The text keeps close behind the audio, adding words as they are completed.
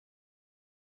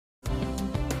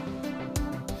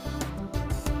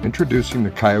Introducing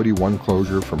the COYOTE ONE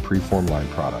Closure from Preform Line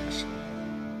Products.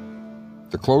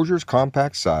 The closure's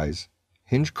compact size,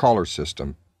 hinged collar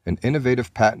system, and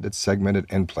innovative patented segmented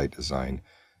end plate design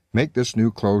make this new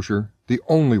closure the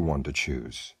only one to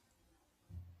choose.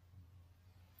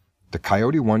 The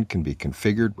COYOTE ONE can be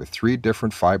configured with 3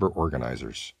 different fiber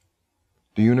organizers.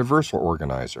 The universal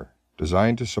organizer,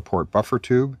 designed to support buffer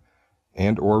tube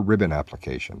and/or ribbon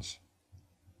applications.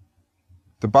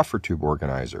 The buffer tube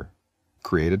organizer,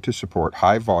 created to support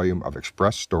high volume of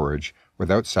express storage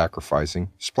without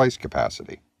sacrificing splice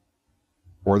capacity.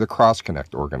 Or the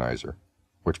cross-connect organizer,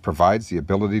 which provides the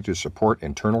ability to support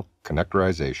internal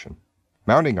connectorization.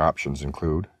 Mounting options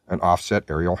include an offset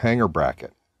aerial hanger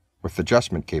bracket with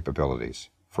adjustment capabilities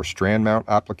for strand mount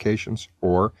applications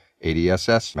or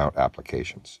ADSS mount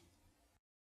applications.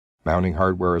 Mounting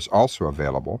hardware is also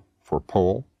available for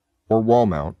pole or wall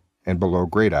mount and below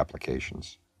grade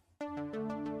applications.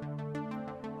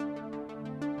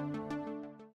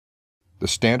 The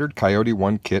standard COYOTE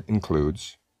ONE kit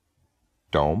includes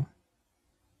dome,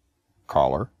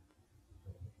 collar,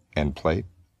 end plate,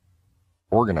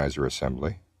 organizer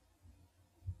assembly,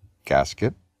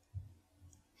 gasket,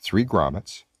 3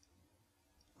 grommets,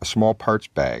 a small parts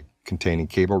bag containing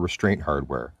cable restraint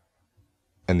hardware,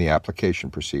 and the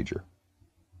application procedure.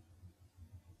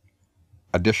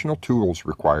 Additional tools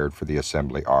required for the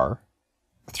assembly are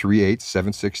a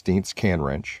 3/8/7/16 can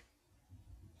wrench,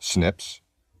 snips,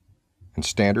 and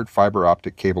standard fiber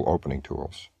optic cable opening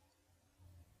tools.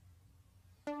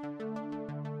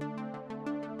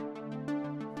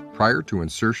 Prior to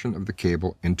insertion of the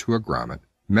cable into a grommet,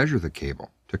 measure the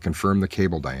cable to confirm the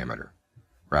cable diameter.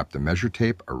 Wrap the measure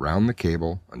tape around the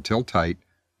cable until tight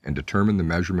and determine the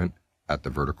measurement at the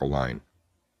vertical line.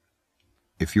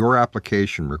 If your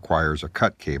application requires a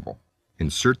cut cable,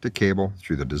 insert the cable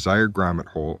through the desired grommet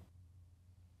hole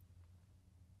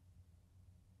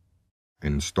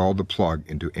and install the plug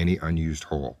into any unused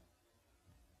hole.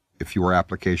 If your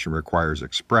application requires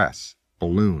express,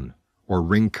 balloon, or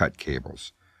ring cut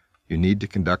cables, you need to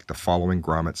conduct the following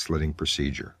grommet slitting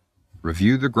procedure.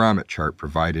 Review the grommet chart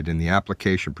provided in the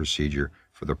application procedure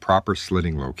for the proper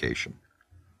slitting location.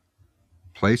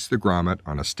 Place the grommet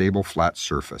on a stable flat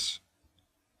surface.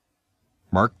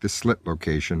 Mark the slit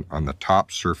location on the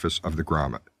top surface of the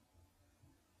grommet.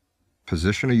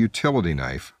 Position a utility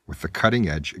knife with the cutting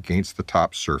edge against the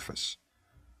top surface.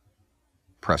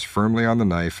 Press firmly on the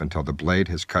knife until the blade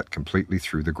has cut completely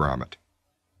through the grommet.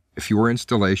 If your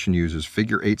installation uses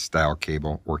figure 8 style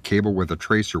cable or cable with a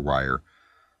tracer wire,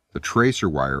 the tracer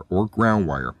wire or ground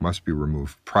wire must be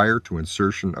removed prior to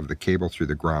insertion of the cable through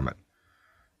the grommet.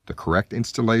 The correct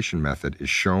installation method is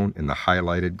shown in the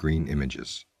highlighted green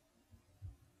images.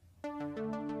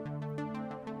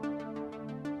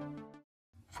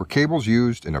 For cables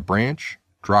used in a branch,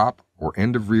 drop, or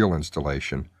end of reel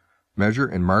installation, measure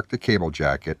and mark the cable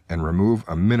jacket and remove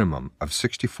a minimum of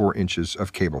 64 inches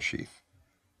of cable sheath.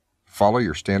 Follow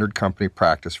your standard company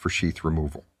practice for sheath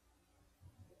removal.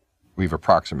 Leave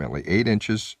approximately 8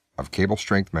 inches of cable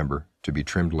strength member to be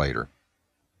trimmed later.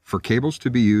 For cables to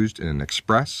be used in an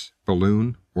express,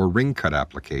 balloon, or ring cut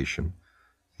application,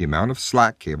 the amount of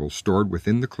slack cable stored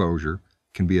within the closure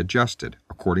can be adjusted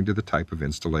according to the type of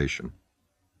installation.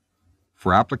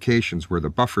 For applications where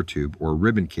the buffer tube or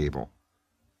ribbon cable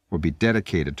will be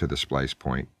dedicated to the splice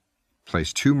point,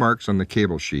 place 2 marks on the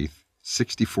cable sheath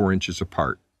 64 inches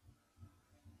apart.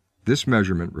 This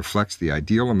measurement reflects the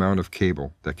ideal amount of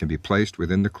cable that can be placed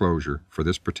within the closure for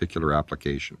this particular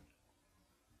application.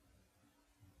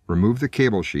 Remove the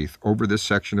cable sheath over this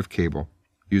section of cable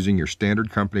using your standard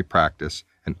company practice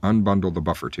and unbundle the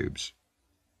buffer tubes.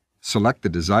 Select the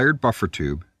desired buffer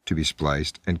tube to be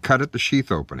spliced and cut at the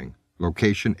sheath opening,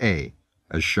 location A,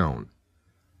 as shown.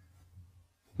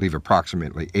 Leave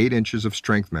approximately 8 inches of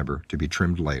strength member to be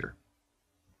trimmed later.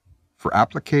 For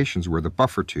applications where the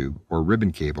buffer tube or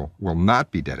ribbon cable will not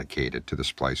be dedicated to the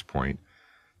splice point,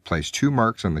 place 2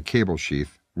 marks on the cable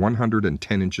sheath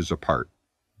 110 inches apart.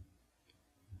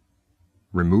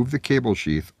 Remove the cable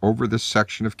sheath over this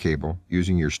section of cable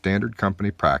using your standard company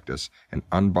practice and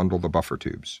unbundle the buffer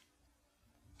tubes.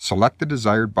 Select the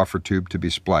desired buffer tube to be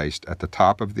spliced at the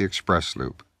top of the express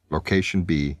loop, location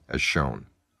B, as shown.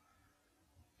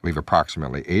 Leave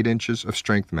approximately 8 inches of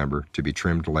strength member to be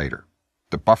trimmed later.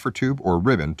 The buffer tube or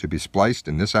ribbon to be spliced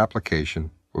in this application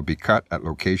will be cut at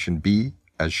location B,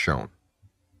 as shown.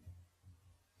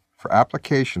 For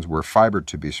applications where fiber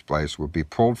to be spliced will be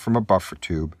pulled from a buffer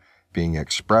tube being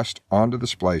expressed onto the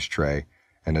splice tray,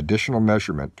 an additional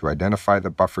measurement to identify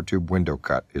the buffer tube window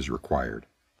cut is required.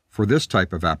 For this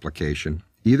type of application,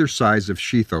 either size of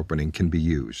sheath opening can be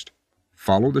used.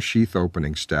 Follow the sheath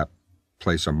opening step.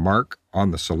 Place a mark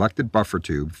on the selected buffer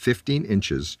tube 15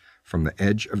 inches from the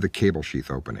edge of the cable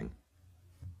sheath opening.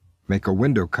 Make a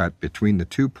window cut between the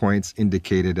 2 points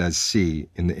indicated as C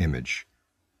in the image.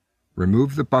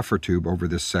 Remove the buffer tube over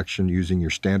this section using your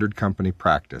standard company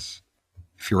practice.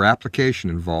 If your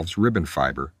application involves ribbon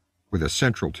fiber with a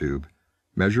central tube,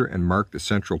 measure and mark the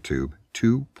central tube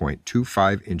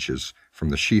 2.25 inches from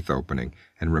the sheath opening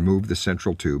and remove the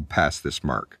central tube past this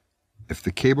mark. If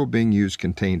the cable being used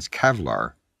contains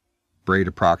Kevlar, braid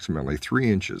approximately 3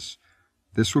 inches.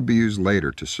 This will be used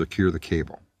later to secure the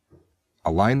cable.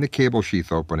 Align the cable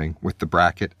sheath opening with the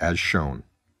bracket as shown.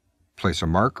 Place a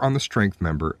mark on the strength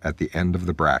member at the end of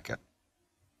the bracket.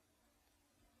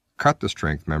 Cut the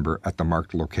strength member at the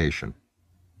marked location.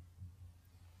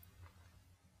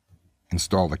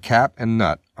 Install the cap and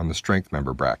nut on the strength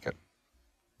member bracket.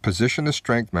 Position the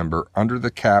strength member under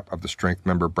the cap of the strength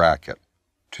member bracket.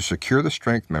 To secure the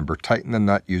strength member, tighten the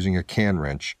nut using a can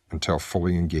wrench until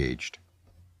fully engaged.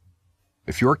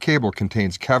 If your cable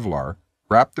contains Kevlar,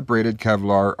 wrap the braided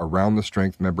Kevlar around the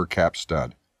strength member cap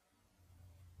stud.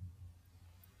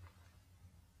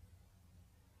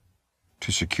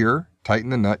 To secure, tighten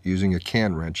the nut using a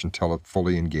can wrench until it's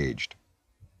fully engaged.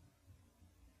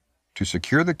 To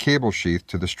secure the cable sheath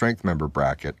to the strength member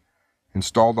bracket,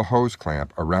 install the hose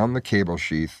clamp around the cable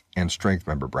sheath and strength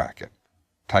member bracket.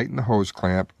 Tighten the hose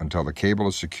clamp until the cable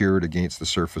is secured against the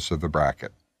surface of the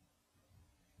bracket.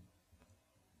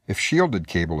 If shielded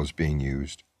cable is being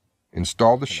used,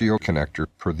 install the shield connector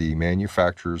per the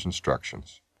manufacturer's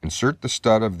instructions. Insert the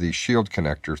stud of the shield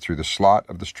connector through the slot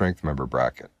of the strength member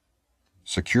bracket.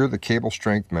 Secure the cable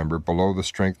strength member below the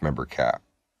strength member cap.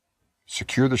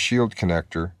 Secure the shield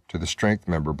connector to the strength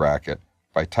member bracket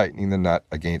by tightening the nut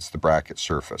against the bracket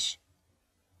surface.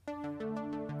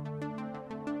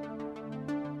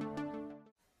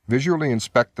 Visually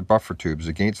inspect the buffer tubes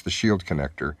against the shield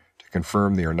connector to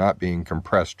confirm they are not being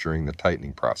compressed during the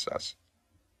tightening process.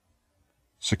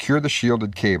 Secure the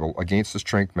shielded cable against the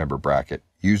strength member bracket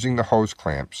using the hose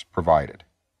clamps provided.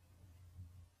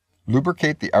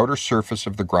 Lubricate the outer surface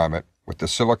of the grommet with the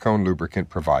silicone lubricant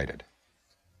provided.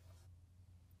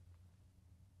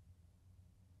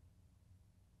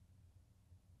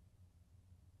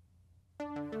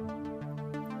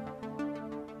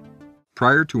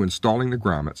 Prior to installing the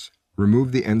grommets,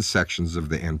 remove the end sections of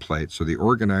the end plate so the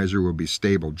organizer will be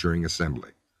stable during assembly.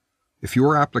 If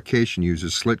your application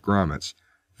uses slit grommets,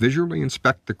 visually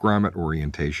inspect the grommet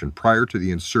orientation prior to the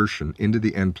insertion into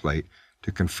the end plate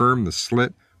to confirm the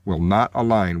slit will not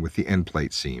align with the end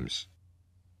plate seams.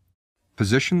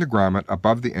 Position the grommet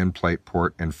above the end plate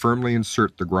port and firmly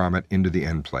insert the grommet into the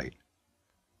end plate.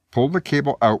 Pull the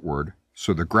cable outward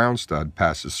so the ground stud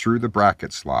passes through the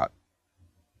bracket slot.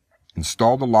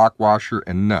 Install the lock washer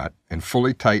and nut and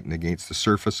fully tighten against the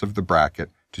surface of the bracket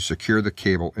to secure the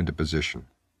cable into position.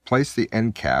 Place the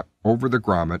end cap over the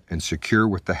grommet and secure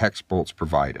with the hex bolts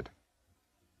provided.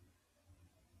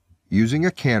 Using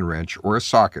a can wrench or a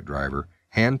socket driver,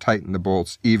 hand tighten the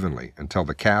bolts evenly until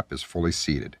the cap is fully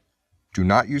seated. Do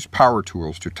not use power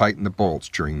tools to tighten the bolts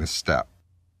during this step.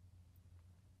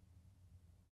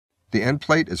 The end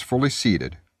plate is fully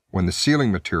seated when the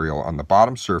sealing material on the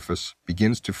bottom surface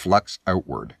begins to flex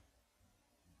outward.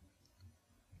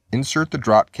 Insert the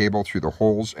drop cable through the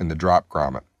holes in the drop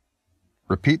grommet.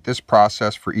 Repeat this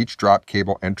process for each drop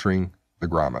cable entering the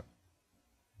grommet.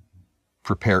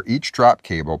 Prepare each drop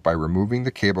cable by removing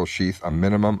the cable sheath a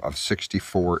minimum of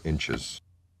 64 inches.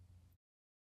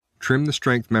 Trim the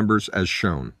strength members as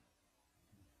shown.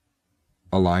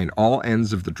 Align all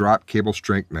ends of the drop cable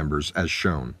strength members as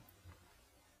shown.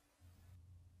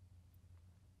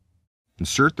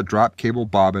 Insert the drop cable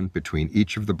bobbin between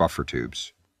each of the buffer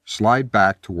tubes. Slide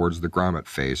back towards the grommet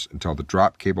face until the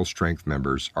drop cable strength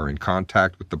members are in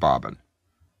contact with the bobbin.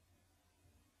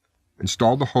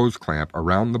 Install the hose clamp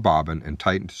around the bobbin and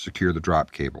tighten to secure the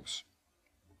drop cables.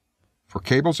 For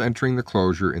cables entering the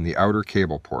closure in the outer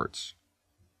cable ports,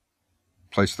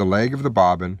 place the leg of the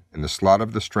bobbin in the slot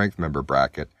of the strength member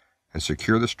bracket and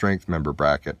secure the strength member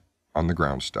bracket on the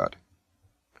ground stud.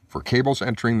 For cables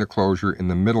entering the closure in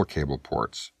the middle cable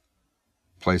ports,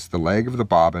 place the leg of the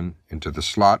bobbin into the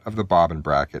slot of the bobbin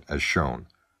bracket as shown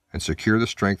and secure the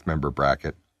strength member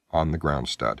bracket on the ground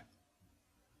stud.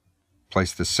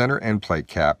 Place the center end plate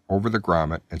cap over the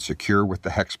grommet and secure with the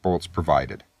hex bolts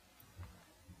provided.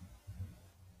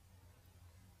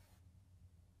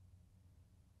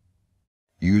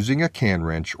 Using a can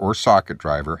wrench or socket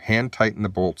driver, hand tighten the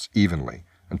bolts evenly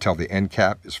until the end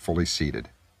cap is fully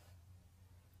seated.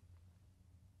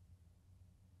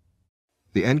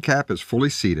 The end cap is fully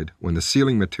seated when the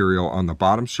sealing material on the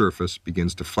bottom surface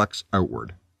begins to flex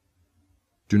outward.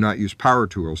 Do not use power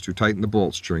tools to tighten the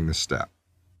bolts during this step.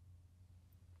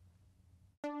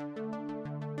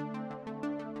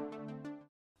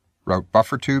 Route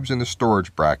buffer tubes in the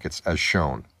storage brackets as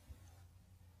shown.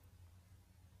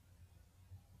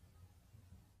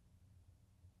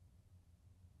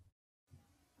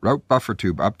 Route buffer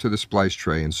tube up to the splice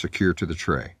tray and secure to the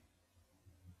tray.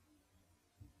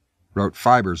 Route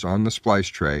fibers on the splice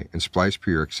tray and splice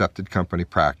per your accepted company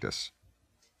practice.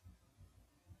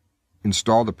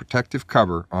 Install the protective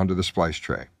cover onto the splice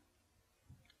tray.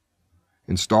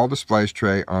 Install the splice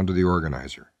tray onto the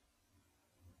organizer.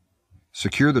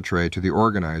 Secure the tray to the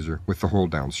organizer with the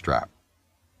hold-down strap.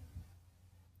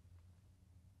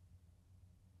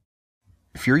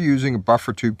 If you're using a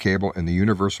buffer tube cable in the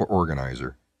universal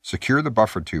organizer, secure the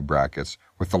buffer tube brackets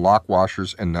with the lock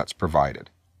washers and nuts provided.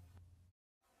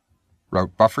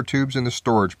 Route buffer tubes in the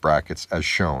storage brackets as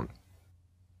shown.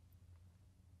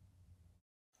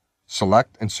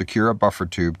 Select and secure a buffer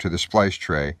tube to the splice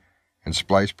tray and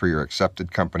splice per your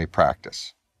accepted company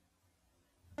practice.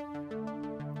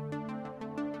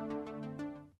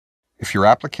 If your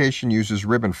application uses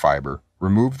ribbon fiber,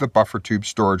 remove the buffer tube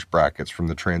storage brackets from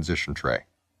the transition tray.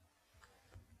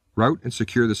 Route and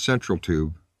secure the central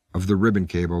tube of the ribbon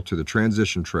cable to the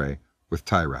transition tray with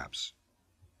tie wraps.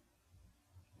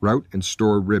 Route and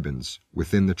store ribbons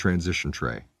within the transition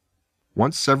tray.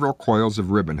 Once several coils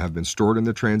of ribbon have been stored in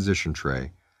the transition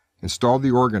tray, install the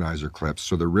organizer clips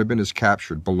so the ribbon is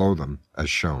captured below them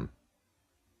as shown.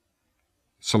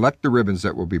 Select the ribbons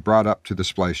that will be brought up to the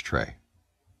splice tray.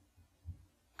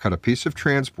 Cut a piece of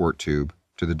transport tube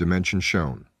to the dimension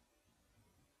shown.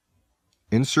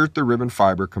 Insert the ribbon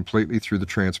fiber completely through the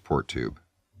transport tube.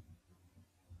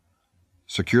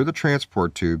 Secure the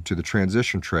transport tube to the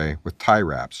transition tray with tie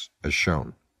wraps as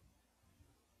shown.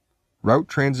 Route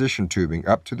transition tubing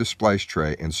up to the splice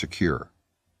tray and secure.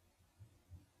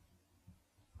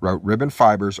 Route ribbon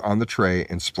fibers on the tray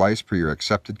and splice per your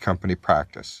accepted company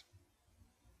practice.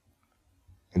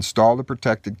 Install the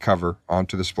protected cover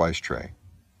onto the splice tray.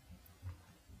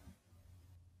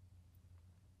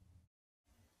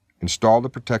 Install the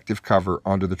protective cover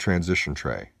onto the transition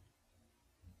tray.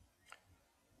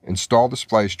 Install the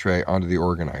splice tray onto the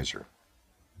organizer.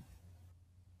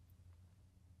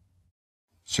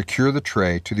 Secure the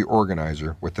tray to the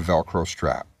organizer with the Velcro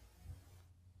strap.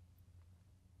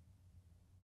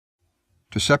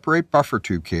 To separate buffer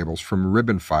tube cables from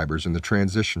ribbon fibers in the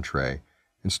transition tray,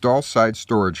 install side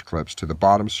storage clips to the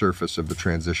bottom surface of the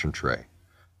transition tray.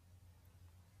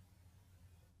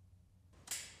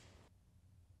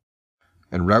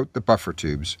 And route the buffer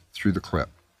tubes through the clip.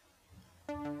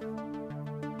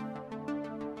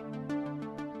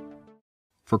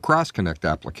 For cross-connect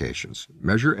applications,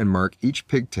 measure and mark each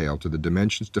pigtail to the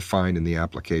dimensions defined in the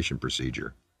application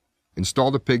procedure.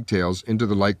 Install the pigtails into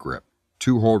the LITE-GRIP,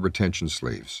 2-hole retention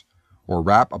sleeves, or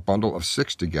wrap a bundle of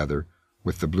 6 together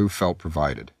with the blue felt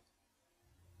provided.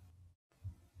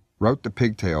 Route the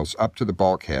pigtails up to the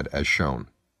bulkhead as shown.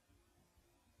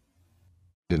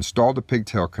 Install the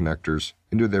pigtail connectors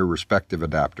into their respective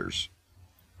adapters.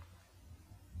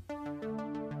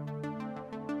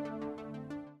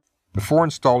 Before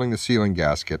installing the sealing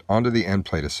gasket onto the end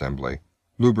plate assembly,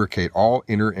 lubricate all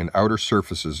inner and outer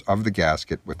surfaces of the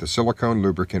gasket with the silicone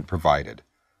lubricant provided.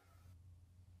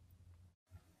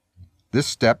 This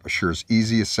step assures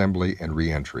easy assembly and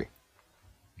re-entry.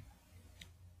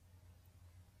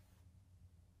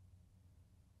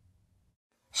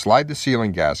 Slide the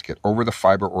sealing gasket over the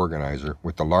fiber organizer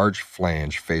with the large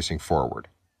flange facing forward.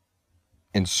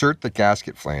 Insert the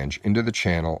gasket flange into the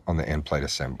channel on the end plate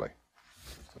assembly.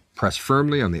 Press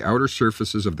firmly on the outer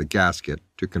surfaces of the gasket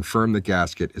to confirm the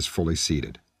gasket is fully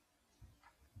seated.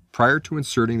 Prior to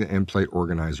inserting the end plate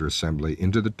organizer assembly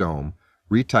into the dome,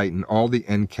 retighten all the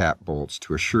end cap bolts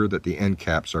to assure that the end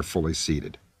caps are fully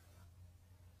seated.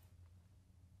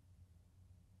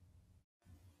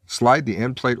 Slide the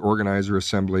end plate organizer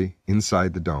assembly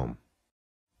inside the dome.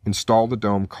 Install the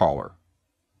dome collar.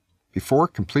 Before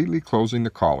completely closing the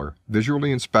collar,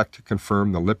 visually inspect to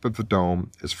confirm the lip of the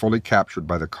dome is fully captured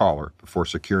by the collar before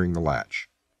securing the latch.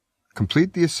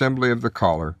 Complete the assembly of the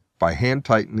collar by hand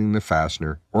tightening the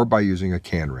fastener or by using a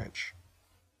can wrench.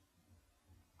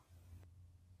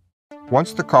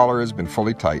 Once the collar has been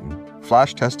fully tightened,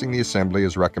 flash testing the assembly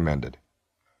is recommended.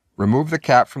 Remove the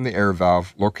cap from the air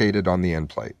valve located on the end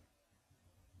plate.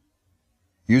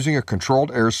 Using a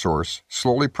controlled air source,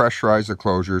 slowly pressurize the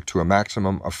closure to a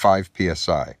maximum of 5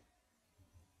 psi.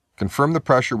 Confirm the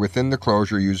pressure within the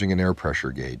closure using an air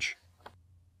pressure gauge.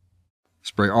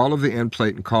 Spray all of the end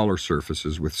plate and collar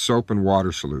surfaces with soap and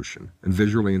water solution and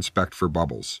visually inspect for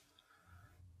bubbles.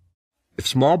 If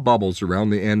small bubbles around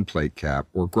the end plate cap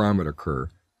or grommet occur,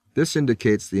 this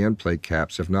indicates the end plate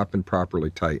caps have not been properly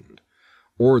tightened,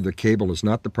 or the cable is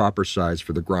not the proper size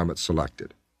for the grommet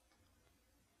selected.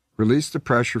 Release the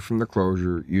pressure from the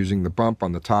closure using the bump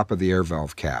on the top of the air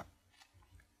valve cap.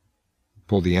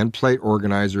 Pull the end plate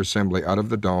organizer assembly out of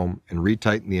the dome and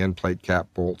retighten the end plate cap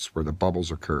bolts where the bubbles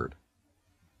occurred.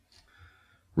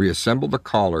 Reassemble the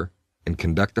collar and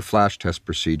conduct the flash test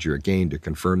procedure again to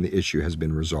confirm the issue has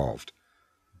been resolved.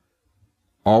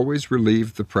 Always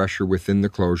relieve the pressure within the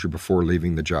closure before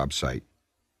leaving the job site.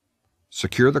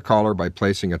 Secure the collar by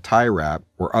placing a tie wrap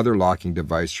or other locking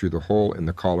device through the hole in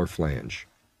the collar flange.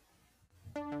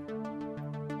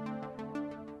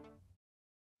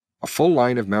 A full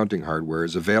line of mounting hardware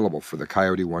is available for the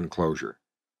COYOTE ONE closure.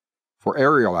 For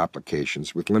aerial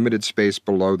applications with limited space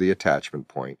below the attachment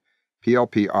point,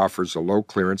 PLP offers a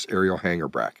low-clearance aerial hanger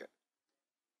bracket.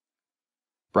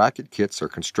 Bracket kits are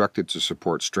constructed to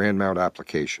support strand mount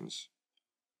applications.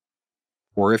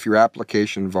 Or if your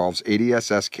application involves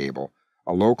ADSS cable,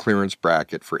 a low-clearance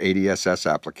bracket for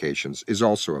ADSS applications is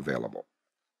also available.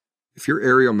 If your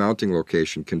aerial mounting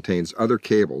location contains other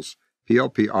cables,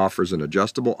 PLP offers an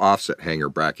adjustable offset hanger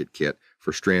bracket kit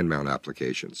for strand mount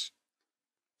applications,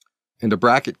 and a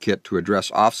bracket kit to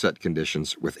address offset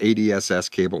conditions with ADSS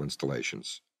cable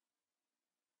installations.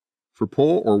 For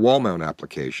pole or wall mount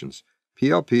applications,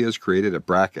 PLP has created a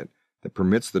bracket that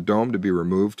permits the dome to be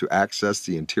removed to access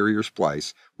the interior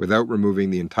splice without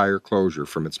removing the entire closure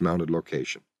from its mounted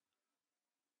location.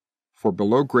 For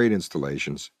below-grade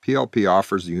installations, PLP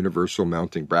offers the universal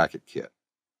mounting bracket kit.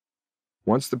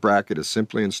 Once the bracket is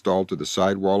simply installed to the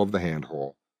side wall of the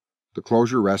handhole, the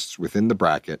closure rests within the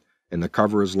bracket and the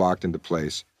cover is locked into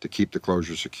place to keep the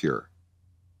closure secure.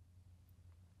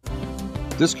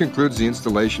 This concludes the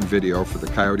installation video for the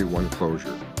COYOTE ONE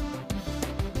closure.